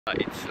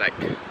It's like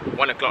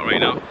 1 o'clock right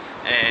now,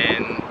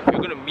 and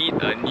we're gonna meet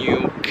a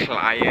new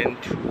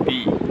client to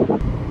be.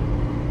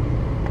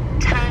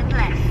 Turn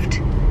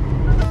left.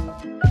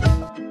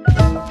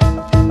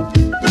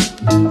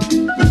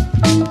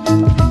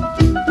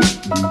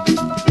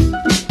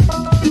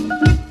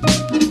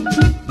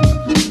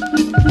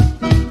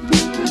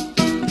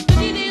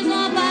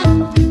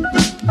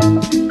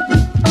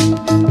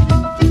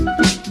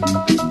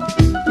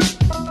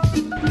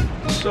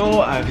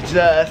 So I've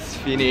just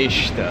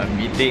finished the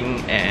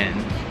meeting and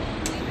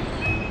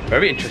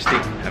very interesting.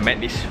 I met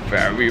this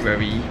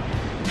very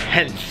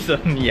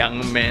handsome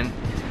young man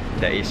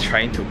that is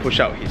trying to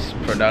push out his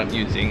product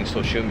using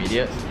social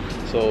media.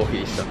 So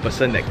he's a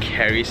person that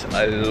carries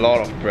a lot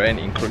of brand,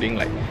 including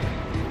like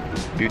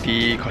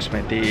beauty,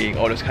 cosmetic,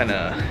 all those kind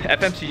of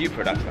FMCG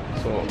products.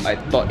 So I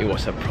thought it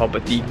was a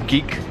property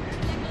gig,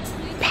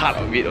 part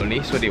of it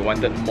only, so they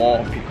wanted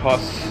more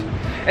because...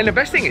 And the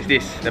best thing is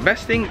this, the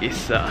best thing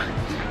is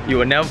you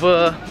will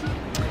never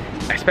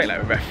expect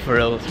like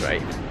referrals,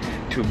 right,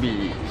 to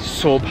be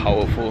so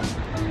powerful.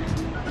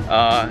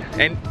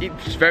 And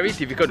it's very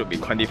difficult to be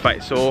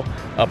quantified. So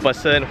a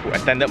person who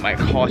attended my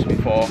course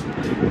before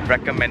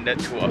recommended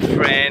to a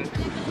friend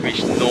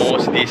which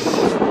knows this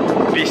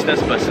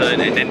business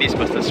person, and then this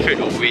person straight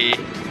away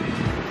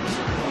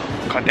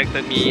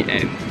contacted me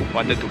and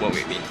wanted to work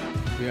with me.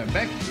 We are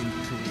back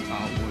into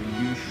our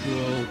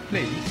usual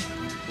place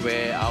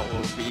where I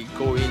will be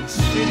going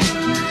swimming.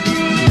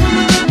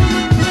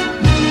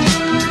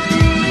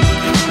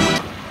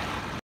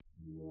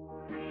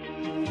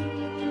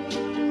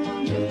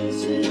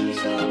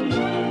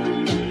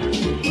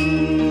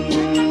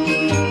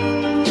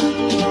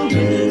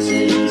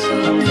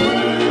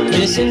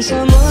 Missing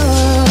someone.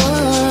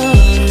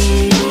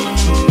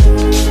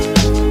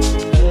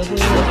 This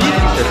is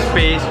the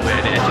space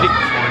where they actually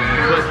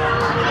convert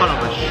part of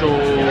a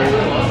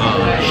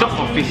shop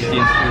office into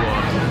an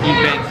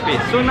event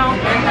space. So now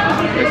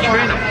the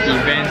trend of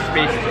event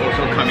space is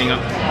also coming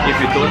up. If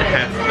you don't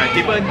have, like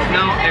people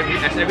now,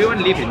 as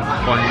everyone live in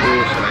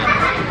condos, right?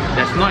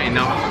 There's not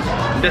enough.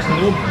 There's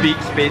no big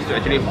space to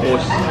actually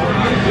host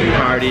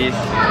parties,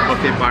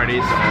 birthday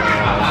parties,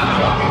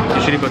 or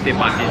usually birthday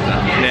parties.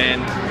 Then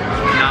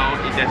now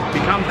it has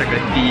become like a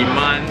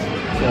demand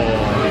for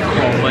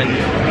common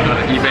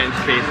event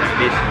space like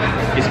this.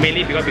 It's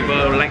mainly because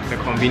people like the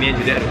convenience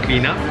you have to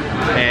clean up,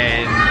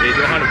 and they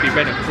don't know how to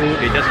prepare the food,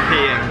 they just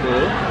pay and go.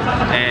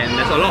 And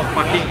there's a lot of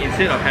parking.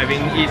 Instead of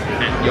having it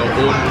at your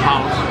own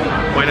house,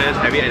 why not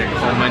just have it at a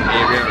common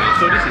area, right?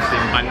 So this is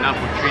in Bandar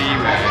Putri,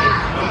 where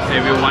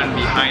everyone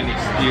behind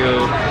is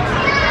still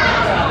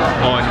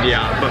on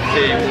their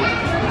birthday mood.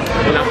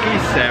 Lucky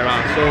Sarah.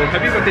 So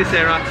happy birthday,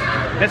 Sarah.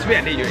 Let's wait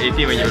until you're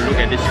 18 when you look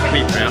at this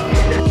clip,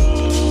 right?